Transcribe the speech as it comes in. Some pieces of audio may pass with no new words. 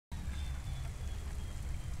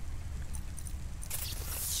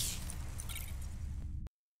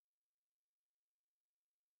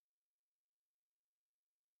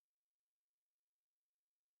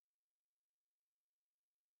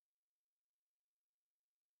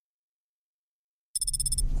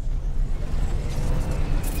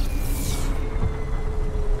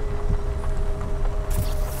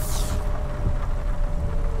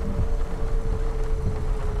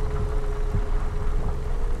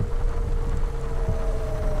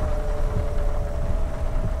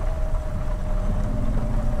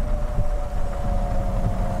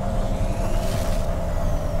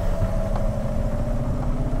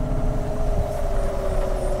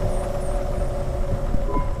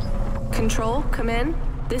Control, come in.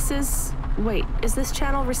 This is... Wait, is this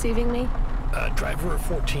channel receiving me? Driver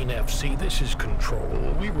 14FC, this is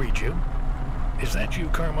Control. We read you. Is that you,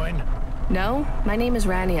 Carmine? No, my name is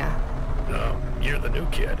Rania. Oh, you're the new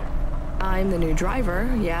kid. I'm the new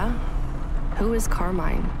driver, yeah. Who is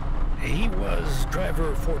Carmine? He was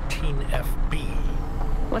driver 14FB.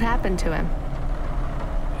 What happened to him?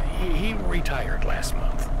 He retired last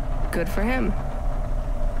month. Good for him.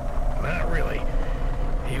 Not really.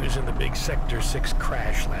 He was in the big Sector 6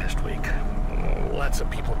 crash last week. Lots of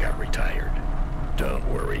people got retired. Don't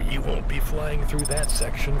worry, you won't be flying through that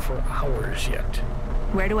section for hours yet.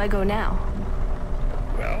 Where do I go now?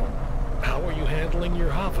 Well, how are you handling your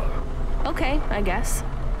Hava? Okay, I guess.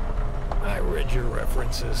 I read your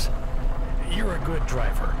references. You're a good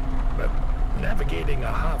driver, but navigating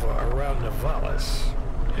a Hava around Nivalis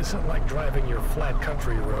isn't like driving your flat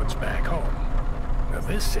country roads back home. Now,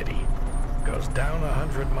 this city goes down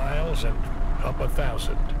 100 miles and up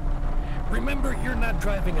 1,000. Remember, you're not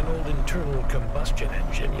driving an old internal combustion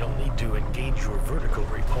engine. You'll need to engage your vertical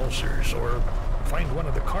repulsors or find one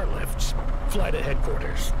of the car lifts. Fly to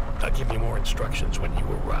headquarters. I'll give you more instructions when you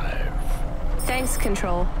arrive. Thanks,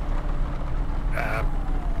 Control.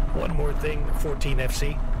 One more thing,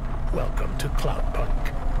 14FC. Welcome to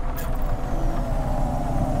Cloudpunk.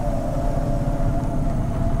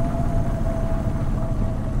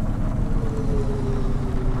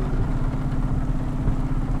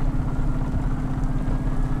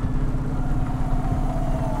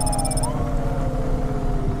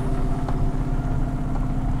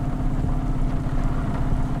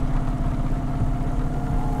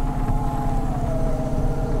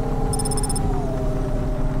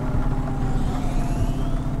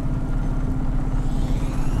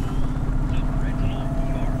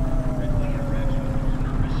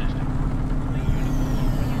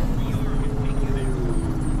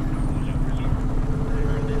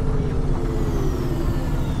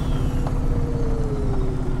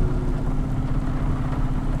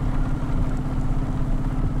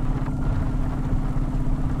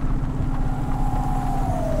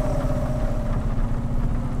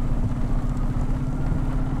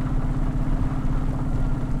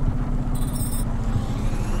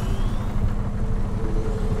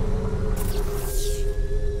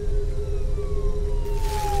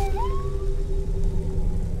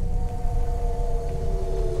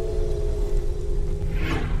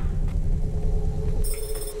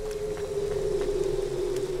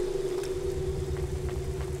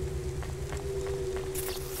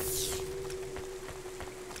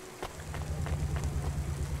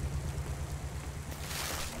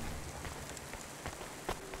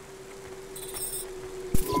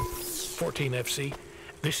 FC,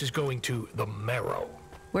 this is going to the Marrow.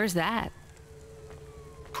 Where's that?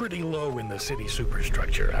 Pretty low in the city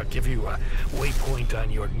superstructure. I'll give you a waypoint on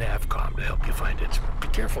your navcom to help you find it. Be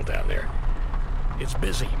careful down there. It's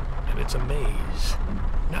busy, and it's a maze.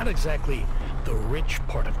 Not exactly the rich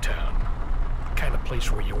part of town. The kind of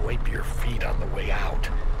place where you wipe your feet on the way out.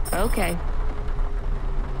 Okay.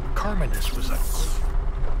 Carminus was a...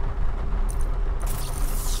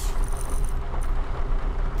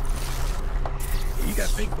 You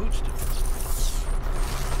got big boots to fill.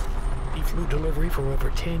 He flew delivery for over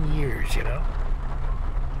 10 years, you know?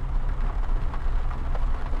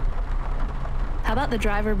 How about the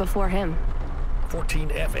driver before him?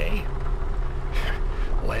 14FA?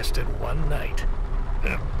 Lasted one night.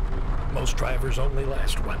 Most drivers only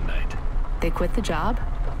last one night. They quit the job?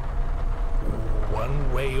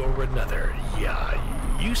 One way or another, yeah.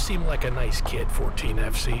 You seem like a nice kid,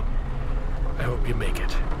 14FC. I hope you make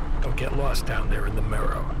it. Don't get lost down there in the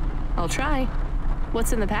Marrow. I'll try.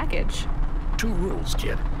 What's in the package? 2 rules,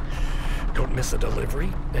 kid. Don't miss a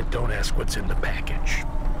delivery, and don't ask what's in the package.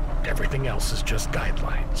 Everything else is just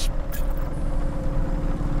guidelines.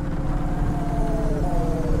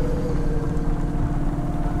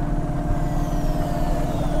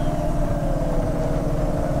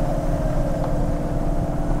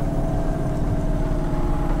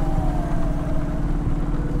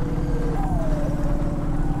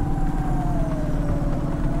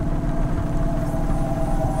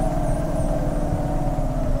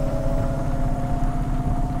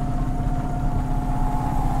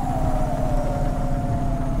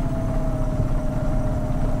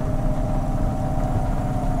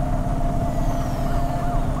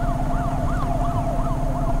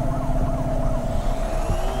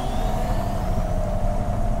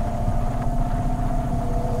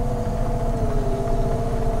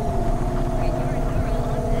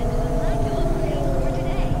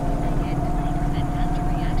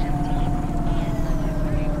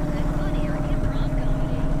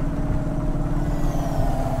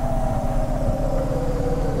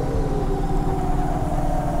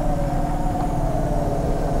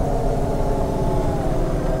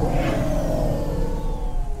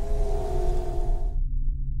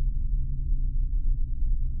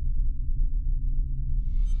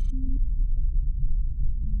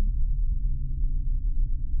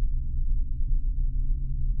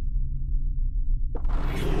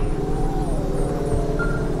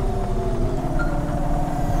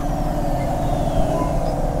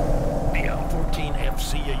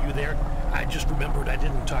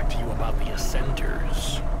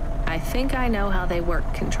 I think I know how they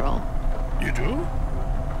work, Control. You do?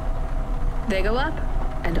 They go up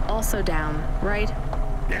and also down, right?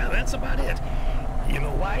 Yeah, that's about it. You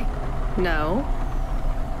know why? No.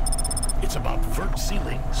 It's about vert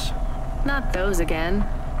ceilings. Not those again.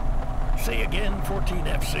 Say again,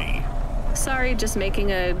 14FC. Sorry, just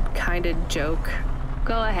making a kinda joke.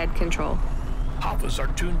 Go ahead, Control. Havas are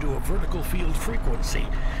tuned to a vertical field frequency,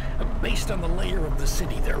 based on the layer of the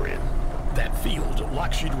city they're in. That field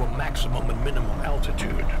locks you to a maximum and minimum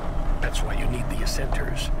altitude. That's why you need the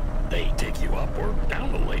ascenters. They take you up or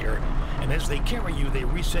down a layer, and as they carry you, they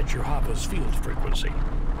reset your Hava's field frequency.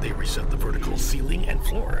 They reset the vertical ceiling and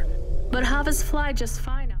floor. But Havas fly just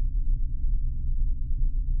fine.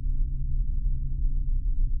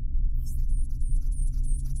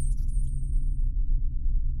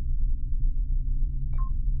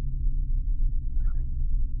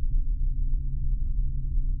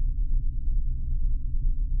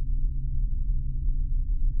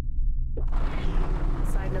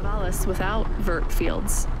 Inside Nivalis without vert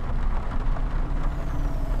fields.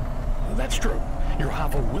 That's true. Your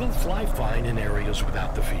Hava will fly fine in areas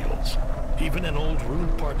without the fields. Even in old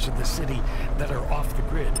ruined parts of the city that are off the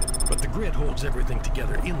grid. But the grid holds everything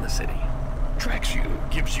together in the city. Tracks you,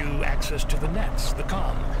 gives you access to the nets, the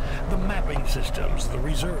comm, the mapping systems, the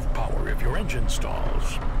reserve power if your engine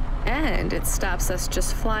stalls. And it stops us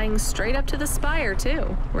just flying straight up to the spire,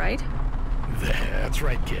 too, right? That's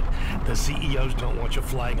right, kid. The CEOs don't want you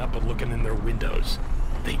flying up and looking in their windows.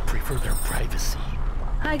 They prefer their privacy.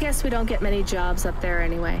 I guess we don't get many jobs up there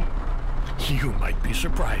anyway. You might be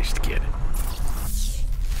surprised, kid.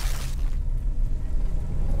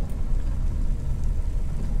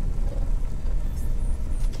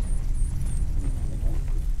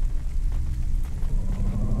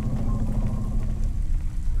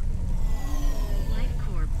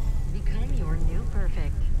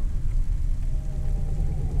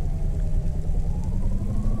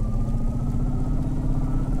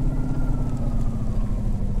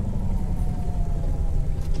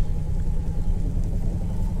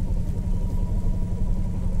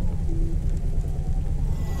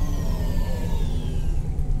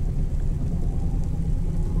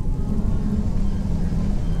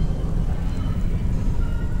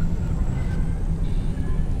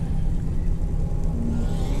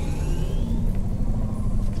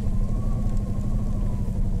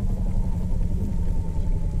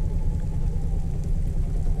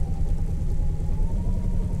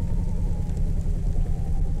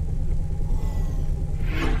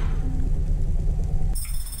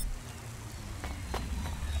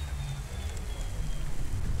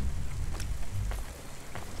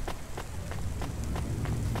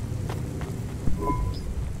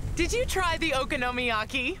 Did you try the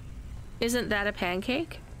okonomiyaki? Isn't that a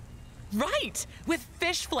pancake? Right, with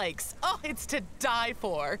fish flakes. Oh, it's to die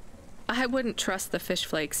for. I wouldn't trust the fish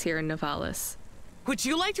flakes here in Nivalis. Would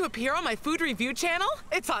you like to appear on my food review channel?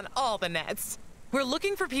 It's on all the nets. We're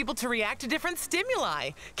looking for people to react to different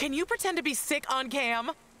stimuli. Can you pretend to be sick on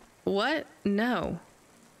cam? What? No.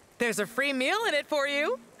 There's a free meal in it for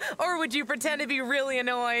you. Or would you pretend to be really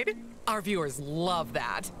annoyed? Our viewers love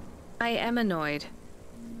that. I am annoyed.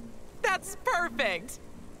 That's perfect.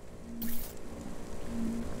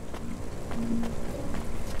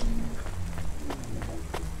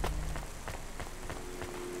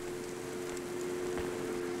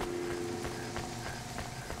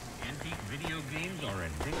 Antique video games are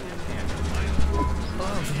addictive and violent.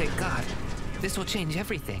 Oh, thank God. This will change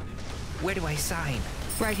everything. Where do I sign?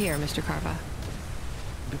 Right here, Mr. Carva.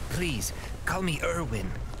 Please, call me Erwin.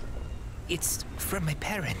 It's from my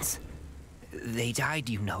parents. They died,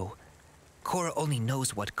 you know. Cora only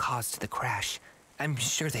knows what caused the crash. I'm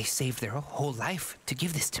sure they saved their whole life to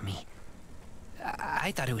give this to me.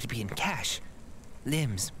 I thought it would be in cash.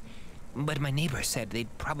 Limbs. But my neighbor said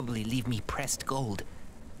they'd probably leave me pressed gold.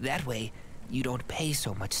 That way, you don't pay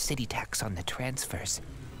so much city tax on the transfers.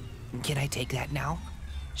 Can I take that now?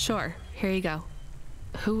 Sure, here you go.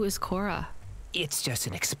 Who is Cora? It's just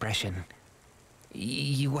an expression.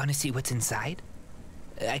 You want to see what's inside?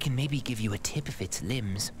 I can maybe give you a tip if it's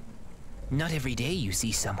limbs. Not every day you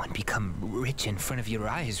see someone become rich in front of your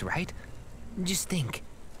eyes, right? Just think.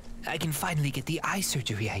 I can finally get the eye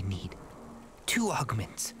surgery I need. 2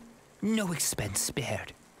 augments. No expense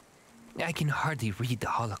spared. I can hardly read the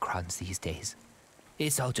holocrons these days.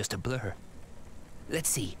 It's all just a blur. Let's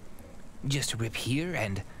see. Just rip here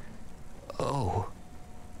and... oh.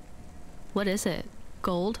 What is it?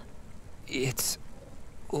 Gold? It's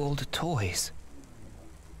old toys.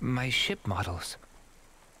 My ship models.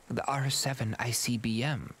 The R7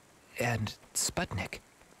 ICBM and Sputnik.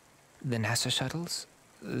 The NASA shuttles,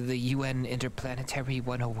 The UN Interplanetary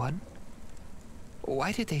 101?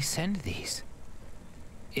 Why did they send these?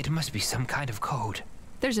 It must be some kind of code.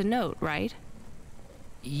 There's a note, right?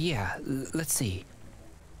 Yeah, let's see.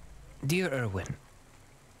 Dear Erwin,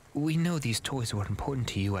 we know these toys were important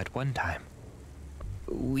to you at one time.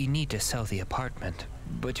 We need to sell the apartment,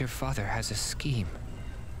 but your father has a scheme.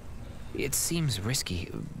 It seems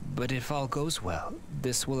risky, but if all goes well,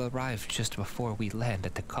 this will arrive just before we land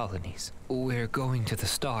at the colonies. We're going to the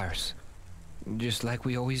stars, just like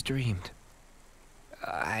we always dreamed.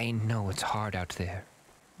 I know it's hard out there,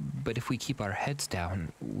 but if we keep our heads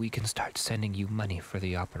down, we can start sending you money for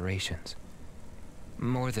the operations.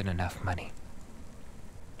 More than enough money.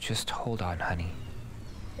 Just hold on, honey.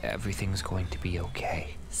 Everything's going to be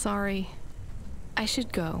okay. Sorry. I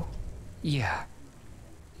should go. Yeah,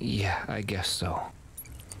 I guess so.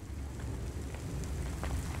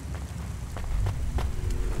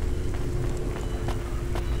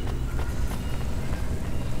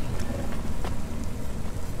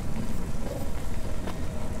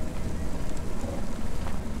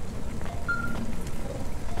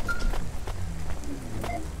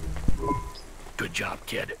 Good job,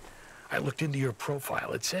 kid. I looked into your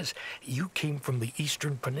profile. It says you came from the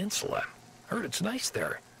Eastern Peninsula. Heard it's nice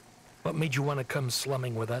there. What made you want to come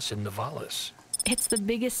slumming with us in Nivalis? It's the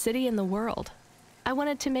biggest city in the world. I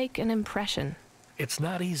wanted to make an impression. It's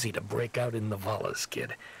not easy to break out in Nivalis,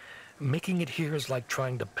 kid. Making it here is like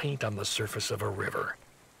trying to paint on the surface of a river.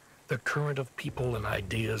 The current of people and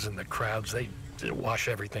ideas and the crowds, they wash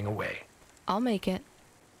everything away. I'll make it.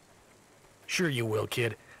 Sure you will,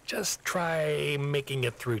 kid. Just try making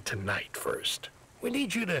it through tonight first. We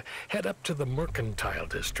need you to head up to the Mercantile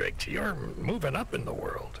District. You're moving up in the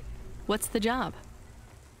world. What's the job?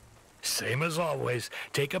 Same as always.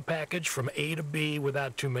 Take a package from A to B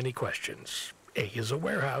without too many questions. A is a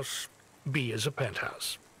warehouse. B is a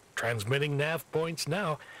penthouse. Transmitting nav points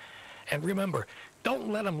now. And remember,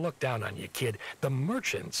 don't let them look down on you, kid. The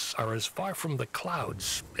merchants are as far from the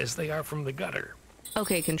clouds as they are from the gutter.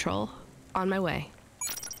 Okay, Control. On my way.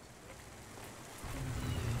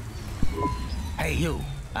 Hey, you.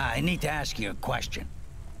 I need to ask you a question.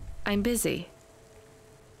 I'm busy.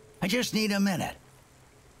 I just need a minute.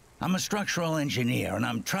 I'm a structural engineer, and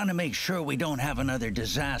I'm trying to make sure we don't have another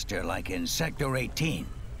disaster like in Sector 18.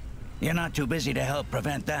 You're not too busy to help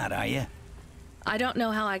prevent that, are you? I don't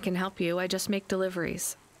know how I can help you. I just make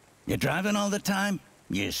deliveries. You driving all the time?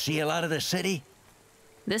 You see a lot of the city?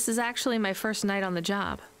 This is actually my first night on the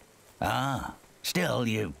job. Ah, still,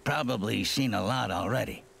 you've probably seen a lot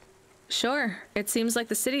already. Sure. It seems like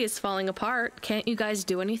the city is falling apart. Can't you guys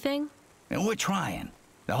do anything? And we're trying.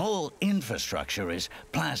 The whole infrastructure is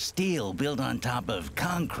plasteel built on top of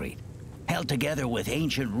concrete, held together with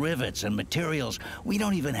ancient rivets and materials we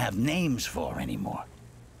don't even have names for anymore.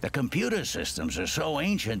 The computer systems are so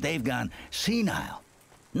ancient they've gone senile.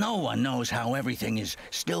 No one knows how everything is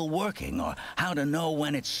still working or how to know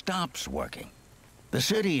when it stops working. The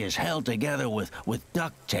city is held together with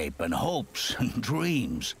duct tape and hopes and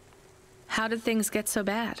dreams. How did things get so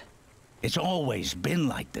bad? It's always been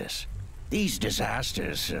like this. These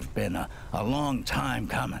disasters have been a long time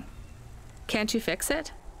coming. Can't you fix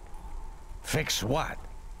it? Fix what?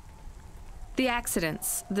 The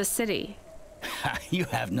accidents, the city. You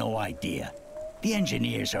have no idea. The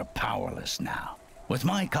engineers are powerless now. With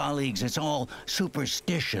my colleagues, it's all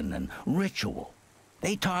superstition and ritual.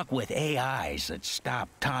 They talk with AIs that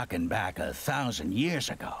stopped talking back 1,000 years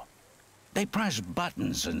ago. They press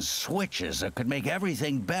buttons and switches that could make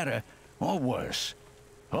everything better or worse.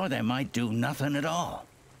 Or they might do nothing at all.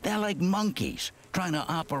 They're like monkeys trying to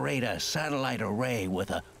operate a satellite array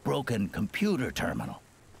with a broken computer terminal.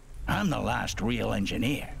 I'm the last real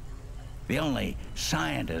engineer. The only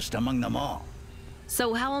scientist among them all.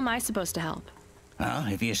 So how am I supposed to help?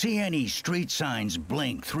 If you see any street signs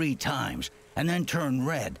blink 3 times and then turn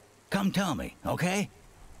red, come tell me, okay?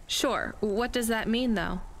 Sure. What does that mean,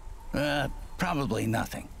 though? Probably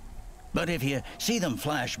nothing. But if you see them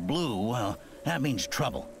flash blue, well, that means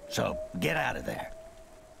trouble. So get out of there.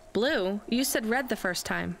 Blue? You said red the first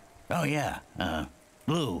time. Oh yeah,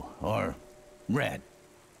 blue or red.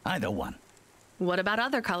 Either one. What about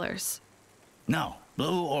other colors? No,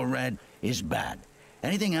 blue or red is bad.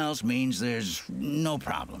 Anything else means there's no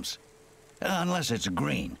problems. Unless it's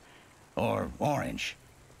green or orange.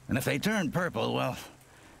 And if they turn purple, well,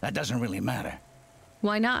 that doesn't really matter.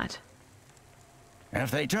 Why not? If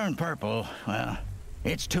they turn purple, well,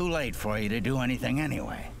 it's too late for you to do anything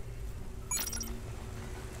anyway.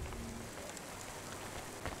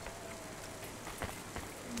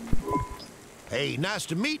 Hey, nice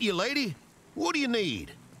to meet you, lady. What do you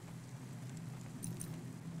need?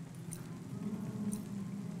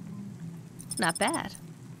 Not bad.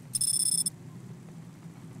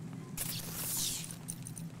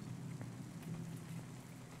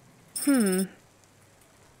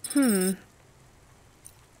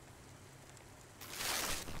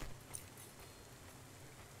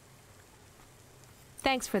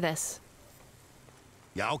 Thanks for this.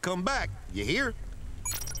 Y'all come back. You hear?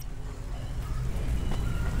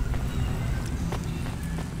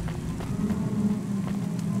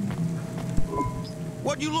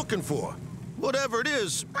 What you looking for? Whatever it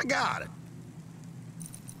is, I got it.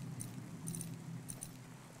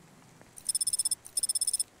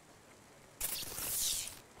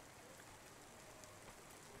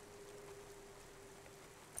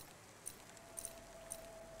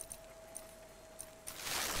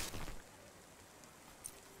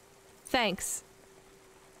 Thanks.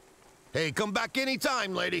 Hey, come back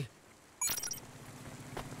anytime, lady.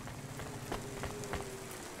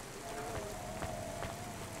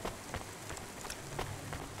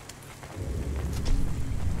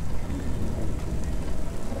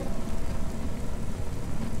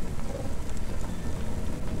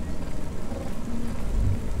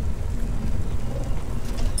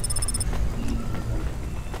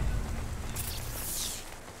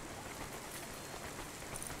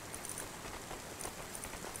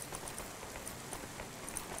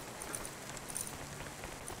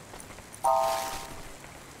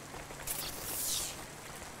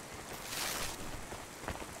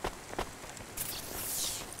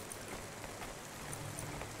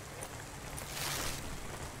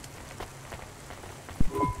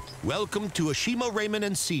 Welcome to Ashima Ramen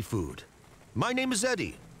and Seafood. My name is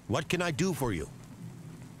Eddie. What can I do for you?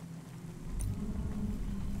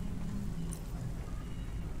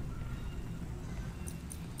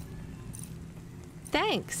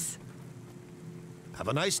 Thanks. Have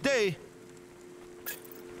a nice day.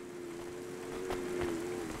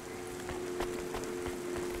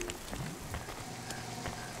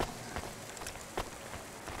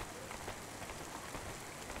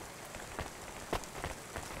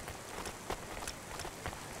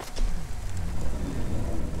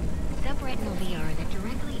 Subretinal VR that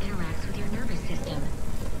directly interacts with your nervous system.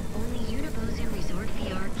 Only Unibozu Resort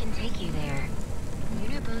VR can take you there.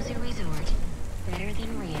 Unibozu Resort. Better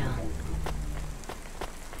than real.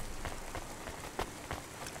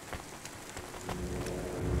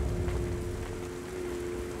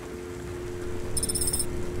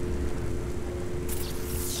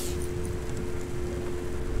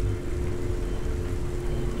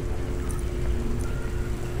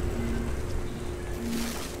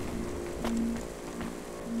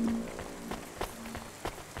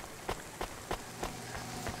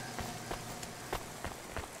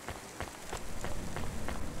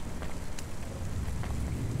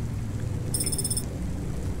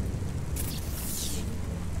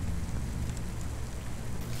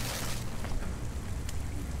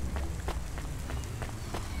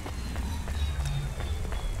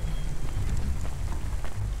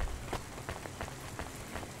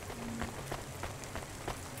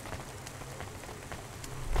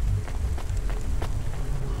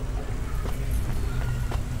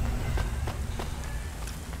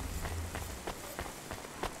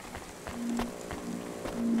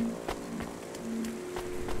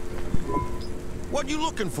 What you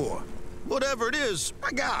looking for? Whatever it is,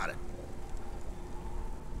 I got it.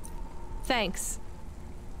 Thanks.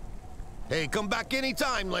 Hey, come back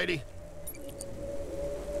anytime, lady.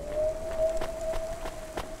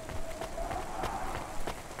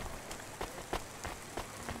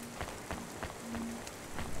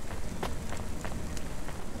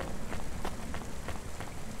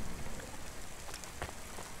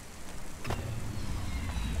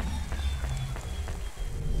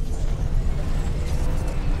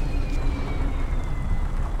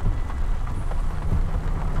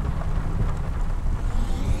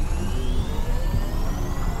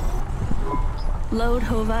 Load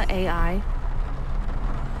Hova AI.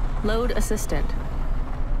 Load Assistant.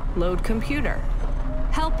 Load Computer.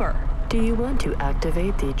 Helper. Do you want to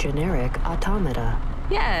activate the generic automata?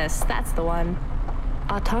 Yes, that's the one.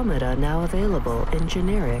 Automata now available in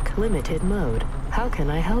generic limited mode. How can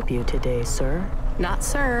I help you today, sir? Not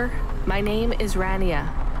sir. My name is Rania.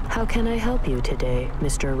 How can I help you today,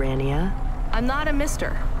 Mr. Rania? I'm not a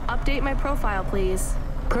mister. Update my profile, please.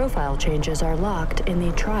 Profile changes are locked in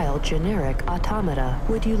the trial generic automata.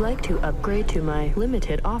 Would you like to upgrade to my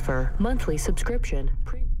limited offer monthly subscription?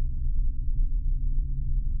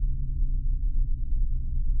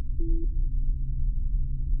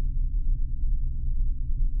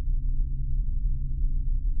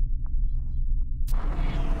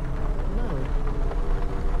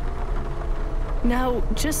 Now,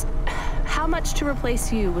 just How much to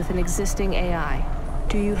replace you with an existing AI?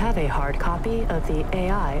 Do you have a hard copy of the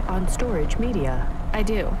AI on storage media? I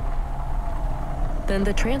do. Then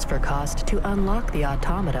the transfer cost to unlock the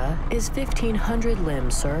automata is 1,500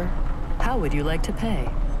 limbs, sir. How would you like to pay?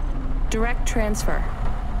 Direct transfer.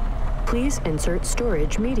 Please insert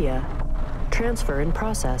storage media. Transfer in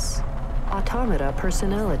process. Automata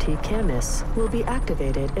personality Camus will be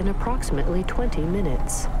activated in approximately 20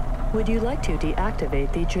 minutes. Would you like to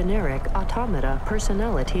deactivate the generic automata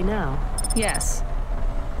personality now? Yes.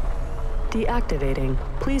 Deactivating.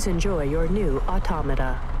 Please enjoy your new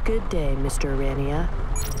automata. Good day, Mr. Rania.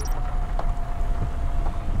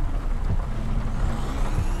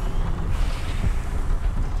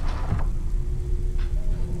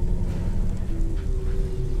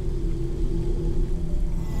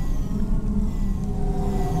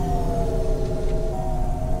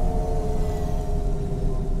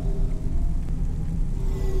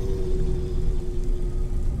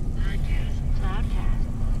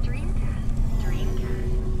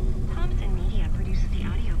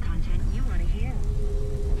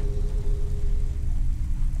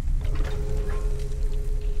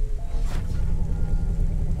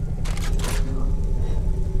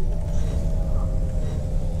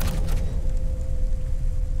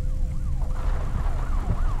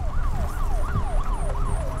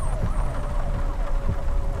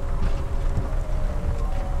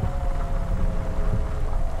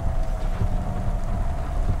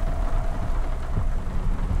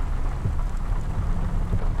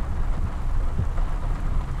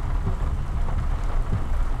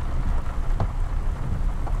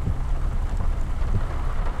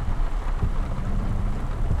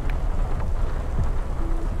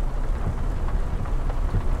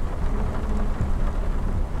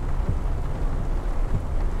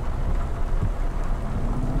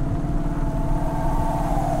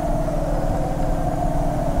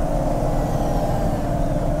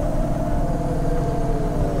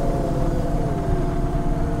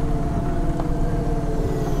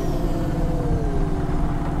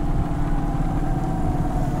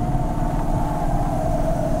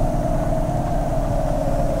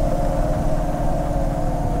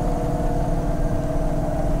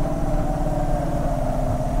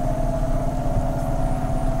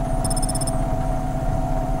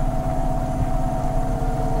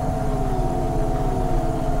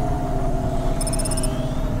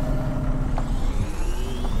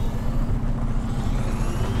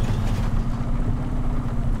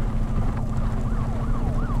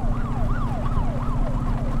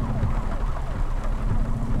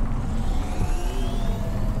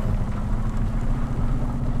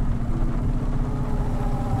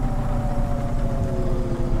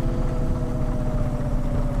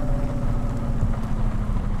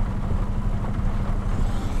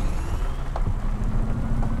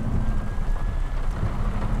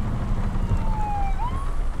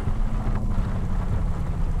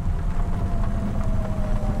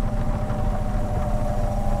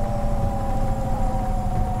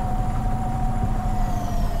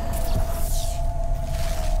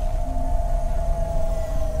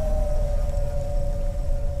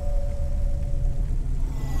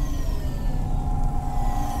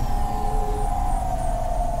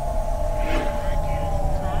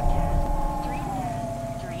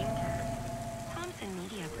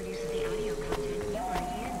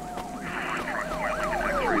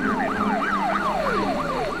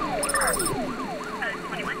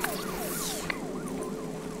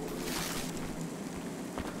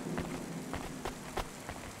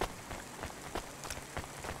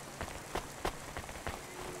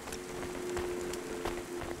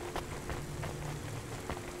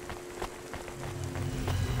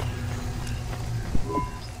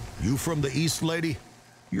 You from the East, lady?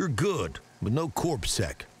 You're good, but no corp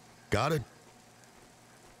sec. Got it?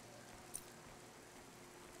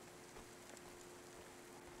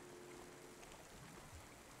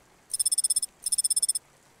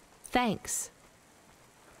 Thanks.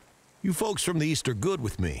 You folks from the East are good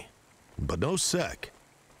with me, but no sec.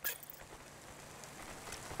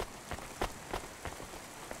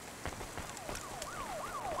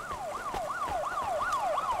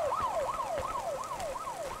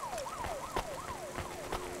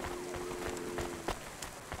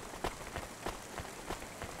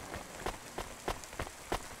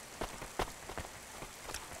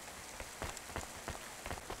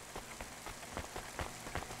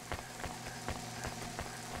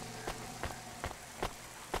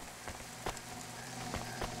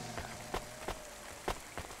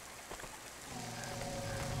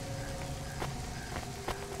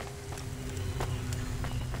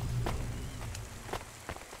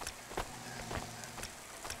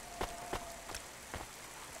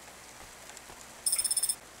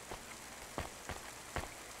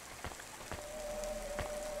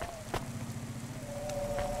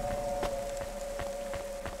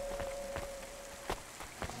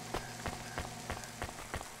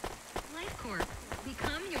 Corp.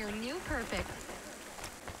 Become your new perfect.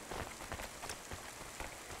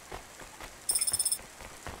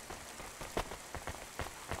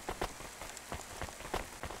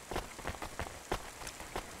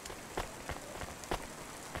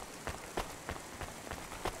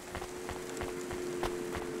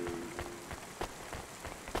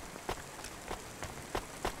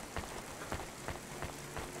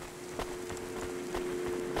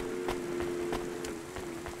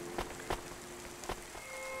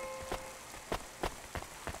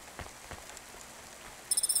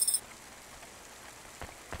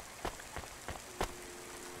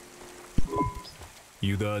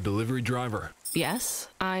 You the delivery driver? Yes,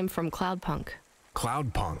 I'm from Cloudpunk.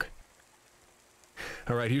 Cloudpunk?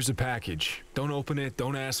 Alright, here's the package. Don't open it,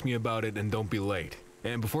 don't ask me about it, and don't be late.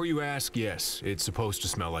 And before you ask, yes, it's supposed to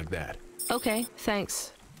smell like that. Okay,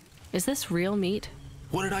 thanks. Is this real meat?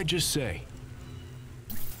 What did I just say?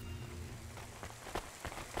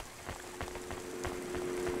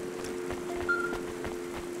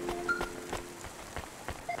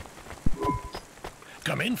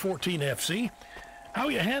 Come in, 14FC. How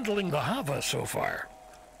are you handling the Hava so far?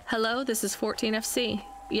 Hello, this is 14FC.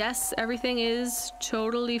 Yes, everything is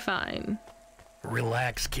totally fine.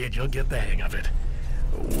 Relax, kid. You'll get the hang of it.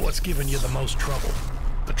 What's giving you the most trouble?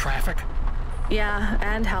 The traffic? Yeah,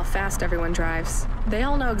 and how fast everyone drives. They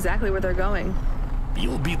all know exactly where they're going.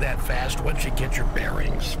 You'll be that fast once you get your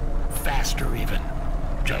bearings. Faster, even.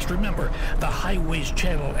 Just remember, the highways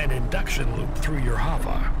channel an induction loop through your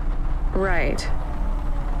Hava. Right.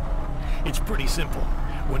 It's pretty simple.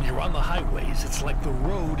 When you're on the highways, it's like the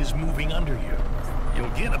road is moving under you.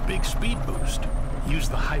 You'll get a big speed boost. Use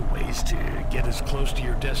the highways to get as close to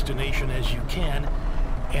your destination as you can,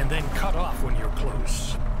 and then cut off when you're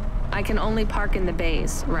close. I can only park in the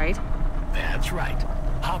bays, right? That's right.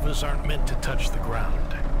 Havas aren't meant to touch the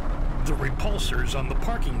ground. The repulsors on the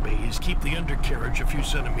parking bays keep the undercarriage a few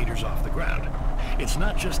centimeters off the ground. It's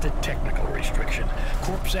not just a technical restriction.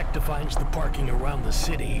 CorpSec defines the parking around the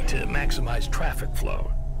city to maximize traffic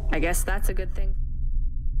flow. I guess that's a good thing.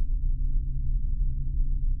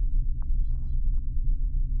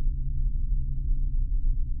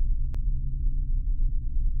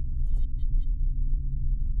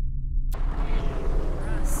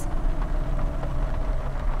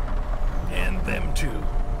 And them too.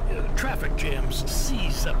 Traffic jams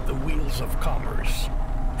seize up the wheels of commerce.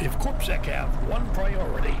 If CorpSec have one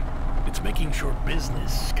priority, it's making sure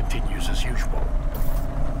business continues as usual.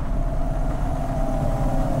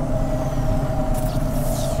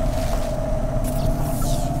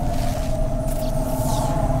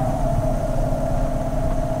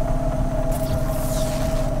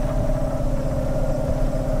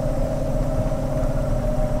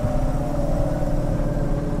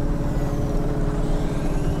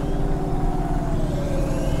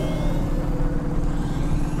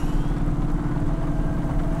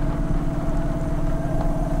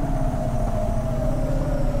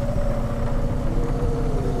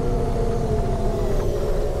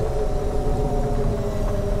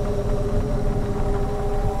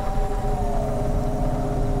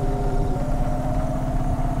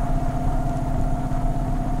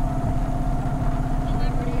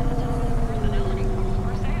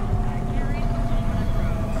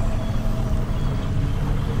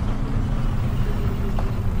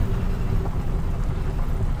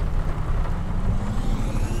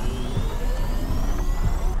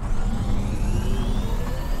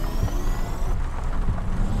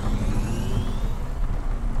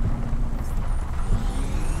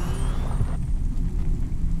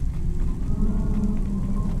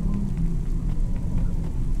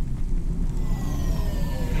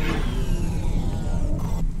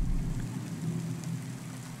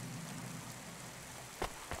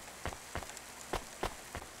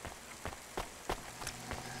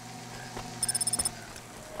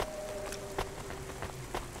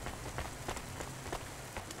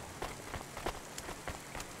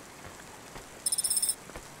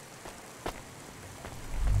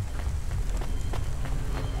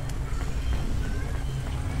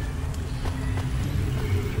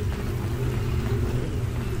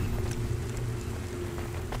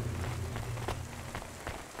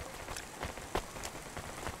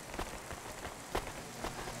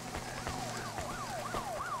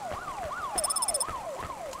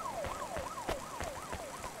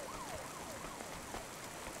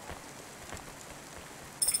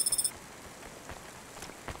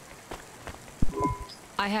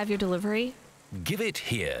 I have your delivery. Give it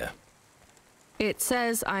here. It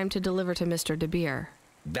says I'm to deliver to Mr. De Beer.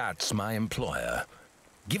 That's my employer.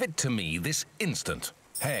 Give it to me this instant.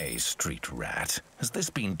 Hey, street rat. Has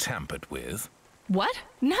this been tampered with? What?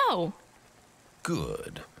 No!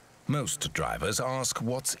 Good. Most drivers ask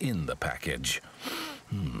what's in the package.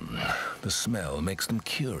 The smell makes them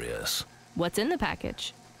curious. What's in the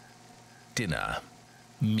package? Dinner.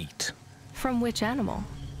 Meat. From which animal?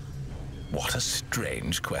 What a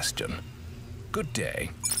strange question. Good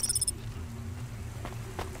day.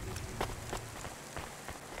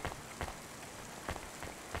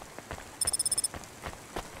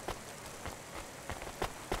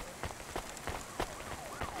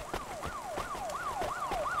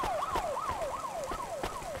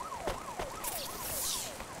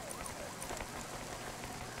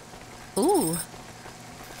 Ooh.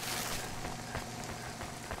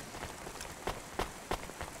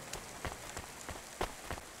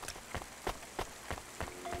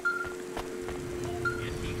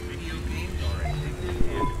 Video games are addictive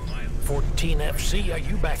and violent. 14 FC, are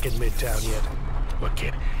you back in Midtown yet? Look,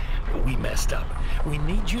 kid, we messed up. We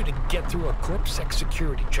need you to get through a CorpSec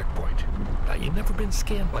security checkpoint. Now, you've never been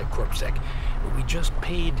scanned by CorpSec. We just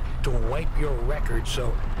paid to wipe your record,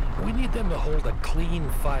 so we need them to hold a clean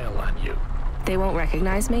file on you. They won't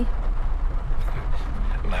recognize me?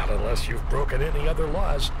 Not unless you've broken any other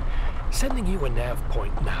laws. Sending you a nav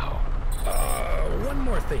point now. One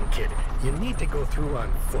more thing, kid. You need to go through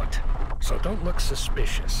on foot, so don't look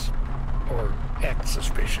suspicious. Or act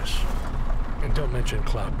suspicious. And don't mention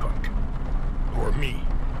Cloudpunk. Or me.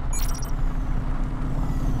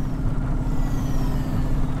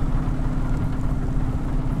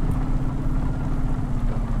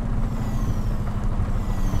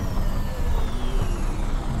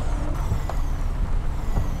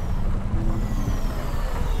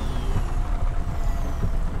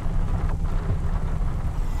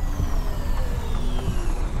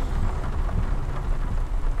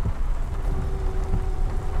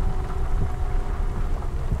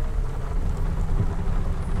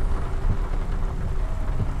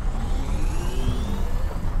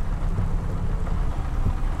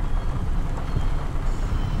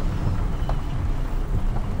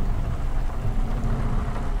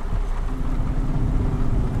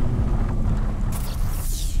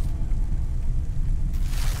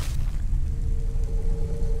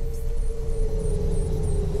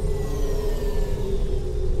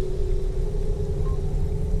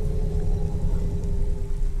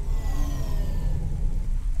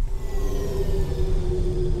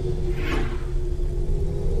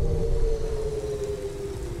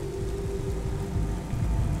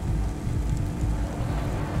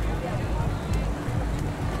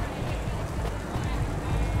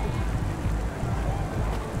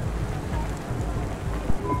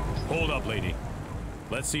 Hold up, lady.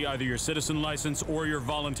 Let's see either your citizen license or your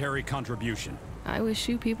voluntary contribution. I wish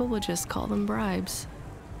you people would just call them bribes.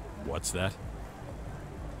 What's that?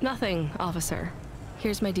 Nothing, officer.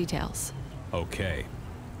 Here's my details. Okay.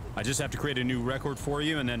 I just have to create a new record for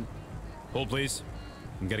you and then... Hold, please.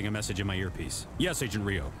 I'm getting a message in my earpiece. Yes, Agent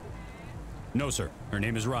Rio. No, sir. Her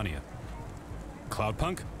name is Rania.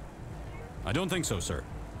 Cloudpunk? I don't think so, sir.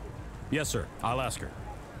 Yes, sir. I'll ask her.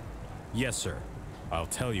 Yes, sir. I'll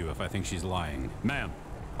tell you if I think she's lying. Ma'am,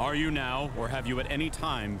 are you now, or have you at any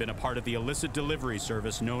time been a part of the illicit delivery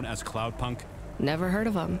service known as Cloudpunk? Never heard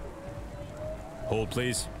of them. Hold,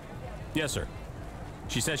 please. Yes, sir.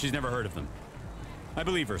 She says she's never heard of them. I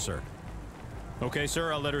believe her, sir. Okay,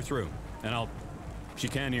 sir, I'll let her through. And she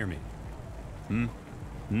can hear me.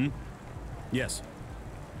 Yes.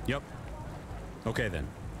 Yep. Okay, then.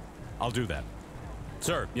 I'll do that.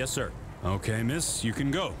 Sir, yes, sir. Okay, miss, you can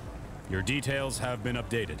go. Your details have been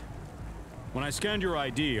updated. When I scanned your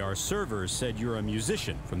ID, our servers said you're a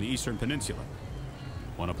musician from the Eastern Peninsula.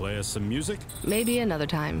 Want to play us some music? Maybe another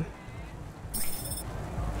time.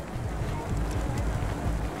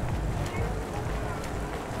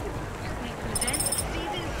 We present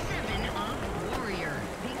Season 7 of Warrior,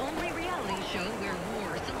 the only reality show where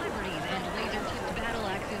war, celebrities, and laser-tipped battle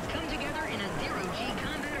axes come together in a zero-G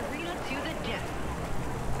combat arena to the death.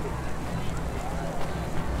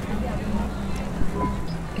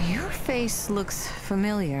 Your face looks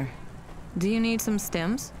familiar. Do you need some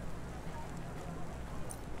stems?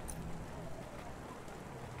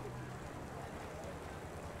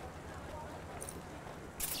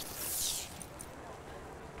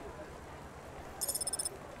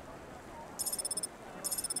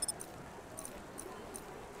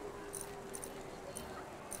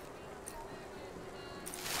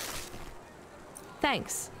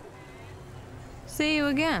 Thanks. See you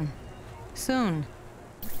again. Soon.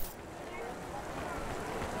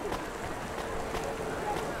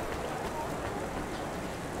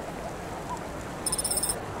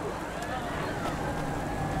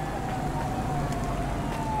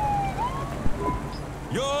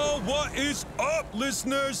 Yo, what is up,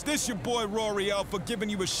 listeners? This your boy Rory Alpha giving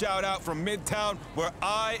you a shout out from Midtown, where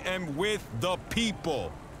I am with the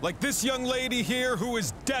people. Like this young lady here who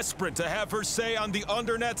is desperate to have her say on the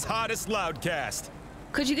Undernet's hottest loudcast.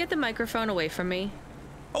 Could you get the microphone away from me?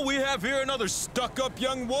 Oh, we have here another stuck-up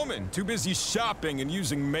young woman, too busy shopping and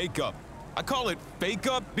using makeup. I call it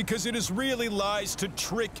fake-up because it is really lies to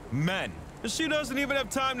trick men. She doesn't even have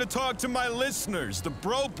time to talk to my listeners, the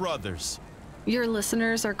Bro Brothers. Your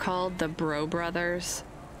listeners are called the Bro Brothers?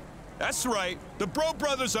 That's right. The Bro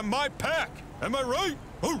Brothers are my pack. Am I right?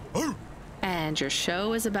 And your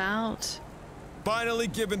show is about? Finally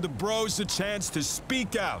giving the bros a chance to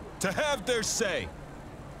speak out, to have their say.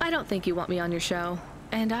 I don't think you want me on your show.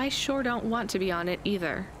 And I sure don't want to be on it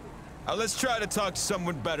either. Let's try to talk to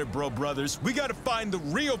someone better, Bro Brothers. We gotta find the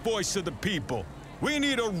real voice of the people. We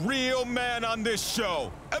need a real man on this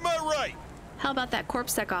show. Am I right? How about that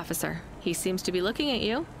CorpSec officer? He seems to be looking at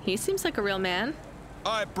you. He seems like a real man.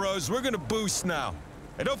 All right, bros, we're gonna boost now.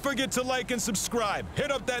 And don't forget to like and subscribe.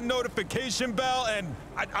 Hit up that notification bell, and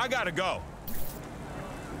I gotta go.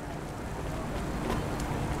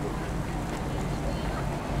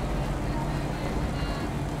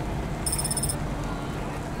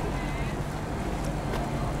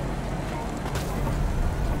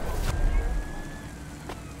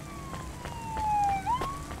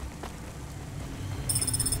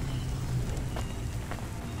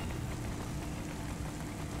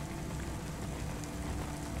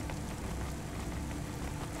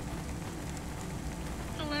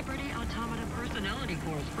 Celebrity Automata Personality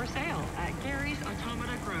Course for sale at Gary's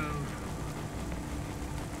Automata Grove.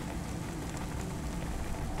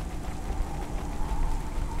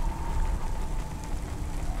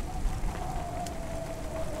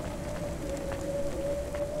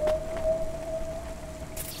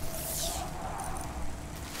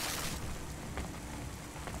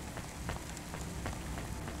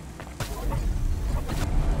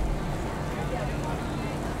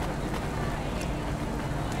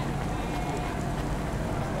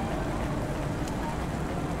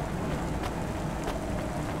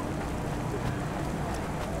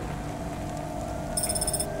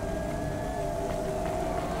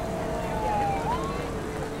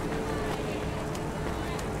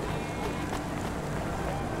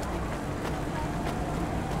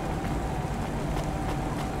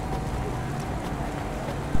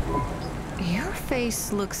 Your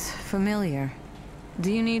face looks familiar.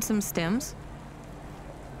 Do you need some stims?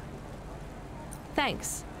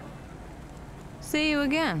 Thanks. See you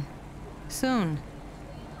again. Soon.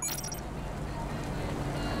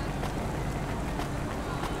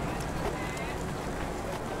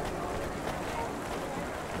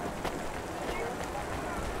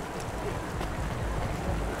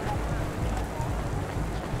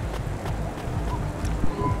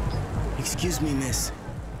 Excuse me, miss.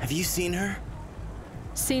 Have you seen her?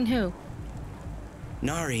 Seen who?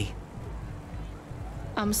 Nari.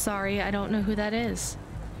 I'm sorry, I don't know who that is.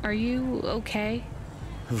 Are you okay?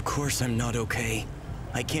 Of course I'm not okay.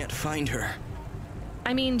 I can't find her.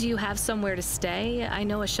 I mean, do you have somewhere to stay? I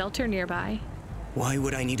know a shelter nearby. Why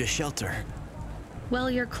would I need a shelter? Well,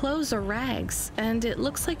 your clothes are rags, and it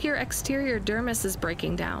looks like your exterior dermis is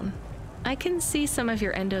breaking down. I can see some of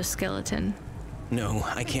your endoskeleton. No,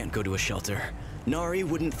 I can't go to a shelter. Nari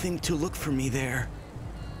wouldn't think to look for me there.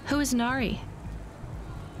 Who is Nari?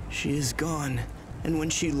 She is gone, and when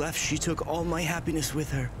she left, she took all my happiness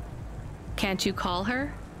with her. Can't you call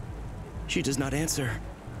her? She does not answer.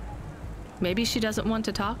 Maybe she doesn't want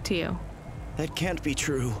to talk to you. That can't be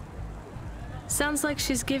true. Sounds like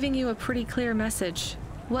she's giving you a pretty clear message.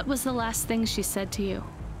 What was the last thing she said to you?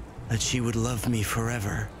 That she would love me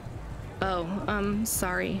forever. Oh,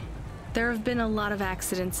 sorry. There have been a lot of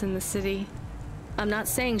accidents in the city. I'm not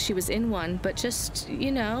saying she was in one, but just,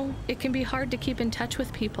 you know, it can be hard to keep in touch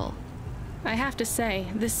with people. I have to say,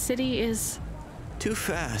 this city is... too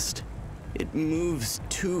fast. It moves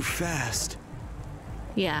too fast.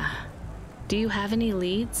 Yeah. Do you have any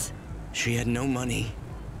leads? She had no money.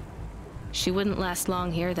 She wouldn't last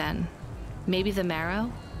long here then. Maybe the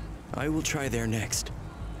Marrow? I will try there next.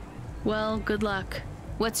 Well, good luck.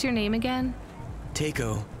 What's your name again?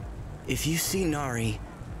 Teiko. If you see Nari,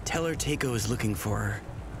 tell her Teiko is looking for her.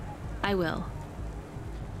 I will.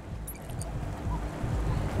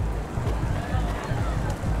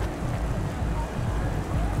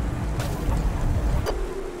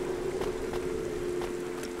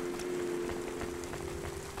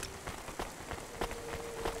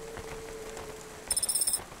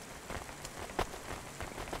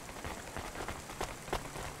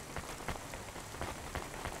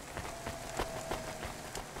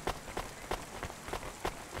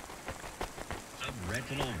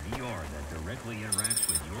 retinal VR that directly interacts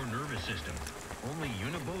with your nervous system. Only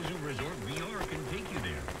Unibozu Resort VR can take you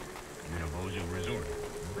there. Unibozu Resort.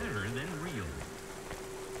 Better than real.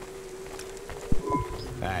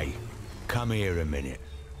 Hey, come here a minute.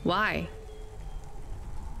 Why?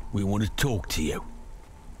 We want to talk to you.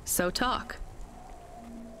 So talk.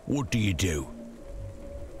 What do you do?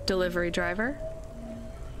 Delivery driver?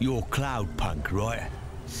 You're Cloudpunk, right?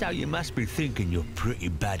 So you must be thinking you're pretty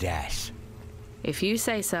badass. If you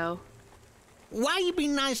say so. Why you be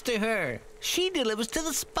nice to her? She delivers to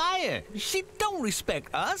the Spire. She don't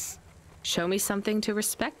respect us. Show me something to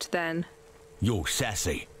respect, then. You're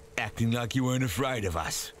sassy, acting like you weren't afraid of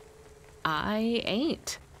us. I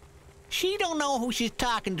ain't. She don't know who she's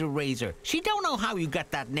talking to, Razor. She don't know how you got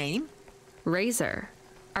that name. Razor?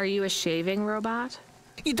 Are you a shaving robot?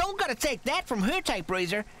 You don't gotta take that from her type,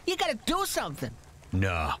 Razor. You gotta do something.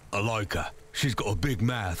 Nah, I like her. She's got a big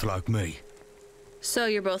mouth like me. So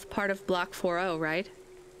you're both part of Block 40, right?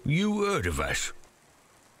 You heard of us?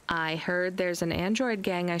 I heard there's an android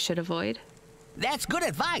gang I should avoid. That's good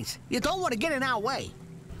advice. You don't want to get in our way.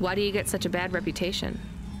 Why do you get such a bad reputation?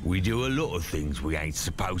 We do a lot of things we ain't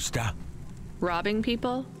supposed to. Robbing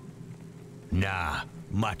people? Nah,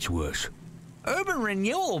 much worse. Urban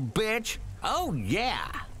renewal, bitch. Oh, yeah.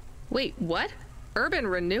 Wait, what? Urban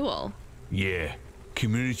renewal? Yeah,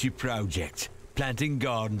 community projects. Planting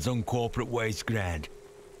gardens on corporate waste ground.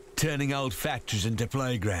 Turning old factories into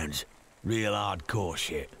playgrounds. Real hardcore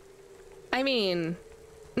shit. I mean,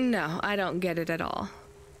 no, I don't get it at all.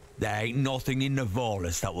 There ain't nothing in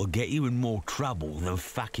Nivalis that will get you in more trouble than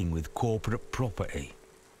fucking with corporate property.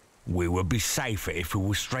 We would be safer if we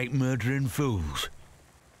were straight murdering fools.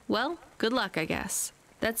 Well, good luck, I guess.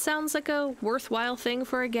 That sounds like a worthwhile thing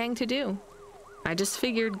for a gang to do. I just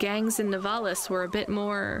figured gangs in Nivalis were a bit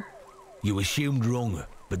more... You assumed wrong,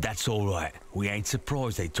 but that's all right. We ain't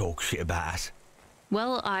surprised they talk shit about us.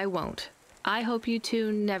 Well, I won't. I hope you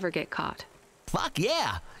two never get caught. Fuck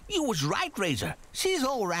yeah! You was right, Razor. She's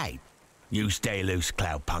all right. You stay loose,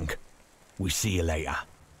 Cloudpunk. We see you later.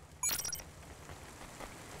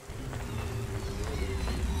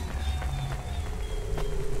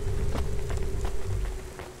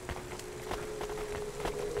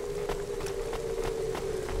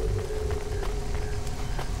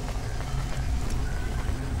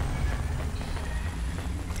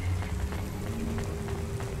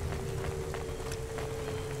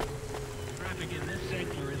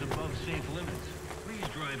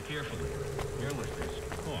 Carefully. Carelessness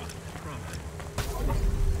costs profit.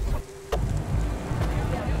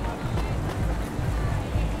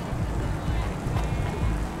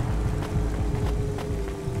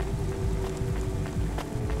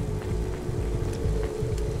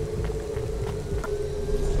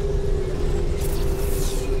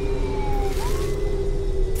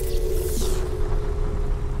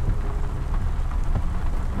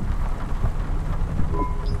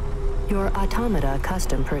 Your automata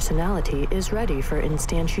custom personality is ready for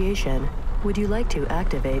instantiation. Would you like to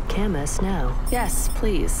activate Camus now? Yes,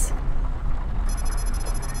 please.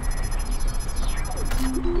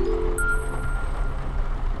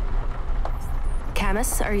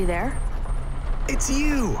 Camus, are you there? It's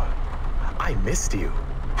you! I missed you.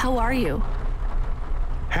 How are you?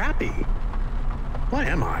 Happy? What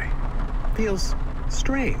am I? Feels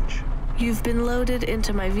strange. You've been loaded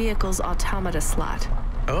into my vehicle's automata slot.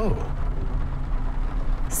 Oh.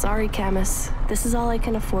 Sorry, Camus. This is all I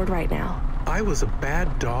can afford right now. I was a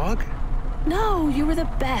bad dog? No, you were the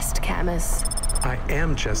best, Camus. I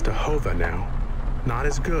am just a Hova now. Not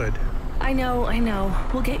as good. I know.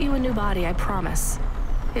 We'll get you a new body, I promise.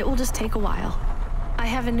 It will just take a while. I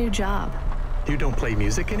have a new job. You don't play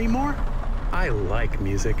music anymore? I like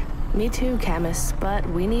music. Me too, Camus, but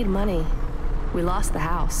we need money. We lost the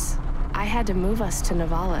house. I had to move us to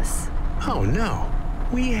Nivalis. Oh no.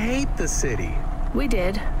 We hate the city. We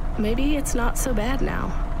did. Maybe it's not so bad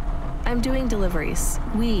now. I'm doing deliveries.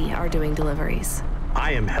 We are doing deliveries.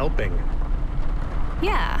 I am helping.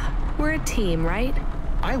 Yeah, we're a team, right?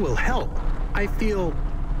 I will help. I feel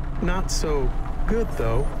not so good,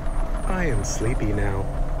 though. I am sleepy now.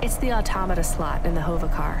 It's the automata slot in the Hova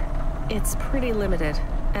car. It's pretty limited,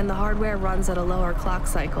 and the hardware runs at a lower clock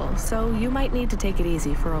cycle, so you might need to take it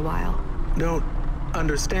easy for a while. Don't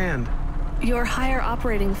understand. Your higher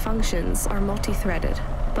operating functions are multi-threaded,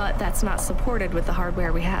 but that's not supported with the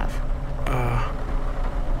hardware we have.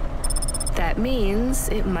 That means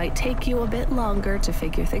it might take you a bit longer to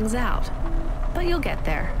figure things out, but you'll get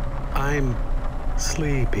there. I'm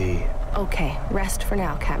sleepy. Okay, rest for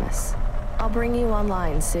now, Camus. I'll bring you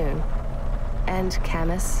online soon. And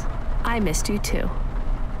Camus, I missed you too.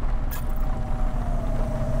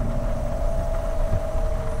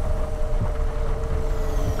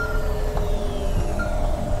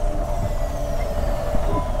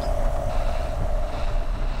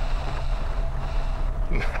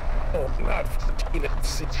 Oh, not 14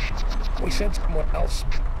 FC. We sent someone else.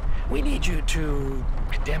 We need you to...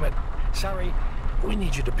 Damn it. Sorry. We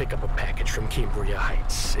need you to pick up a package from Cambria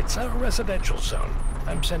Heights. It's a residential zone.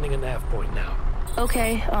 I'm sending a nav point now.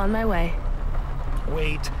 Okay, on my way.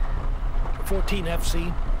 Wait. 14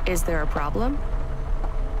 FC? Is there a problem?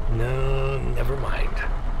 No, never mind.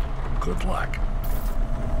 Good luck.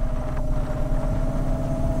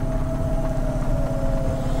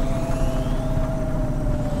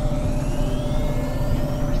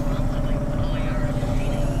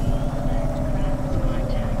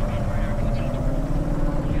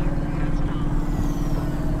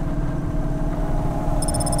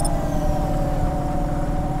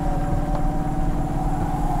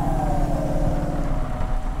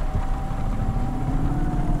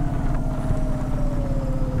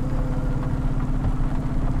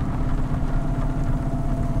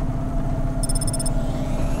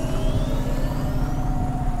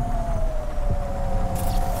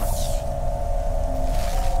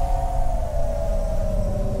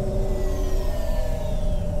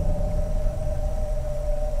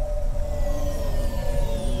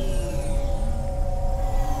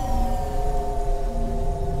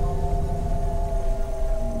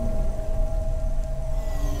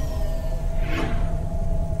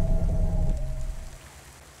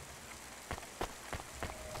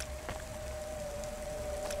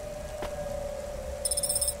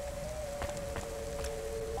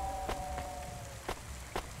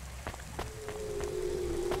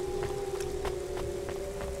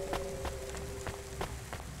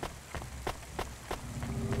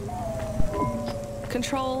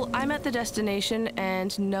 Control, I'm at the destination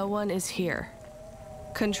and no one is here.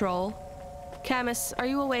 Control. Camus, are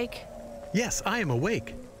you awake? Yes, I am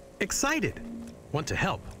awake. Excited. Want to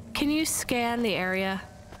help. Can you scan the area?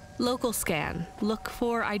 Local scan. Look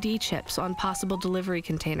for ID chips on possible delivery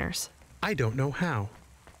containers. I don't know how.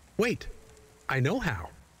 Wait, I know how.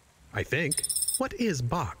 I think. What is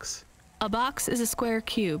box? A box is a square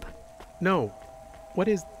cube. No. What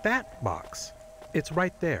is that box? It's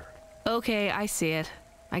right there. Okay, I see it.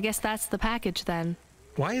 I guess that's the package then.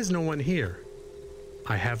 Why is no one here?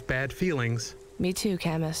 I have bad feelings. Me too,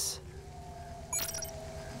 Camus.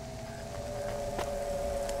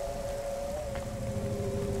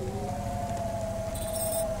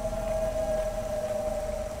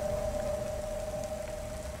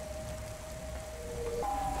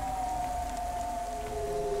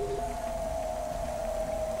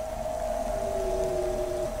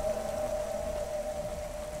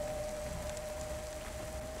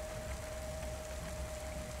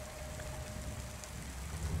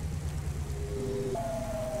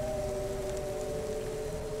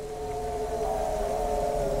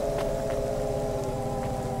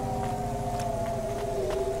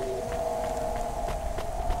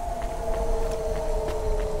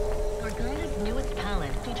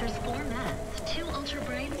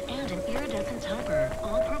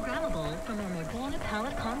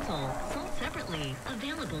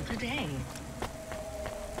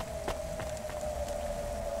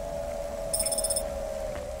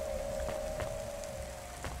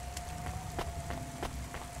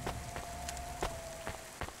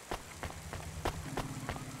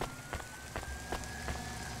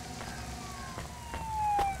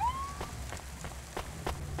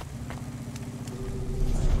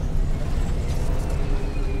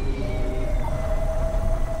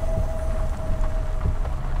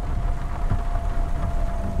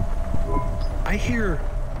 I hear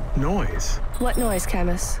noise. What noise,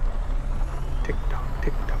 Camus? Tick-tock,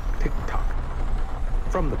 tick-tock, tick-tock.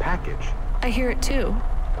 From the package. I hear it too.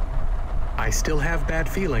 I still have bad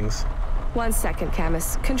feelings. 1 second,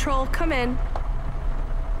 Camus. Control, come in.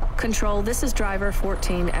 Control, this is Driver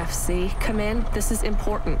 14FC. Come in, this is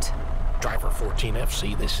important. Driver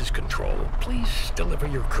 14FC, this is Control. Please deliver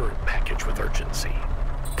your current package with urgency.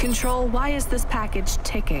 Control, why is this package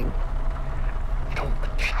ticking? Don't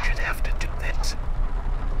should have to do this.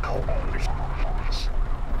 Hold on.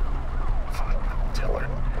 Fine, tell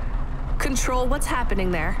her. Control, what's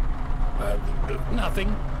happening there?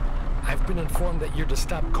 Nothing. I've been informed that you're to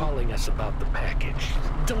stop calling us about the package.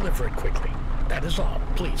 Deliver it quickly. That is all,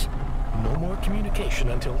 please. No more communication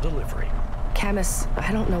until delivery. Camus,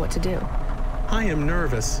 I don't know what to do. I am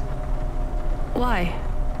nervous. Why?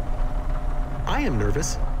 I am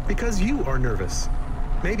nervous because you are nervous.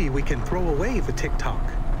 Maybe we can throw away the tick-tock.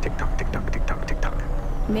 Tick-tock, tick-tock, tick-tock, tick-tock.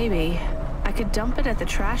 Maybe. I could dump it at the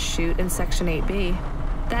trash chute in Section 8B.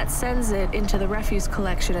 That sends it into the refuse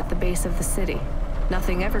collection at the base of the city.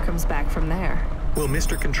 Nothing ever comes back from there. Will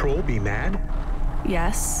Mr. Control be mad?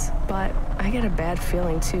 Yes, but I get a bad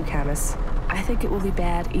feeling too, Camus. I think it will be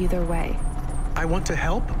bad either way. I want to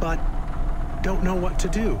help, but don't know what to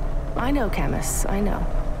do. I know, Camus, I know.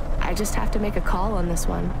 I just have to make a call on this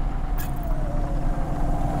one.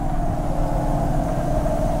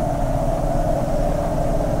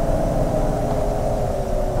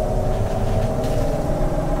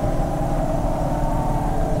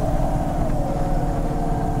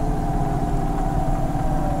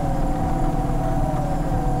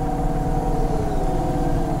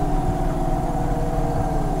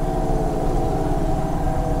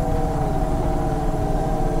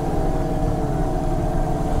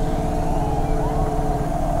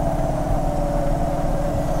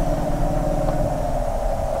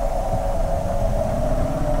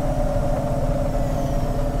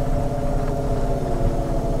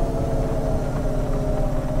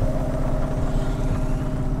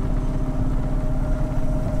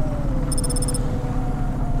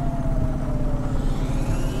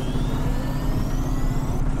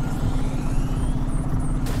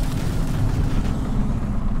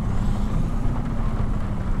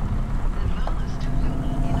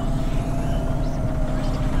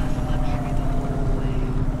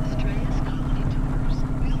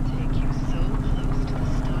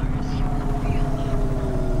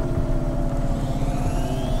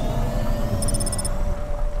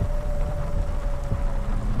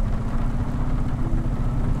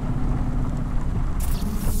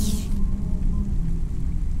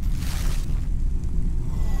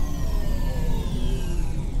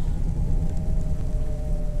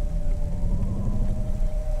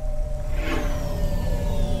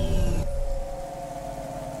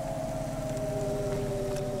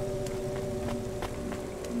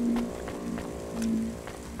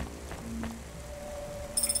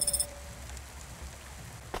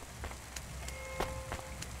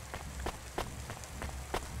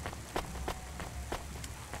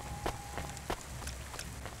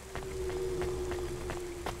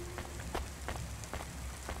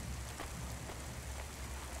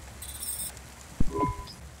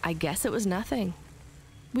 I guess it was nothing.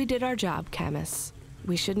 We did our job, Camus.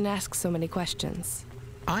 We shouldn't ask so many questions.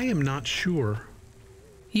 I am not sure.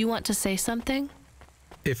 You want to say something?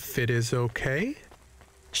 If it is okay?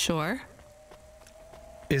 Sure.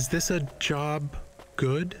 Is this a job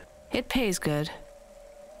good? It pays good.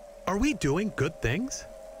 Are we doing good things?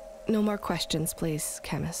 No more questions, please,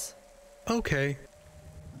 Camus. Okay.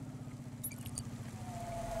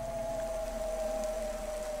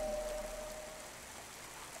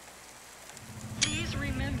 Please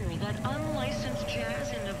remember that unlicensed jazz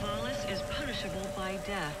in Nivalis is punishable by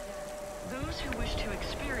death. Those who wish to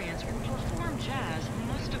experience or perform jazz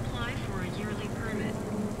must apply for a yearly permit.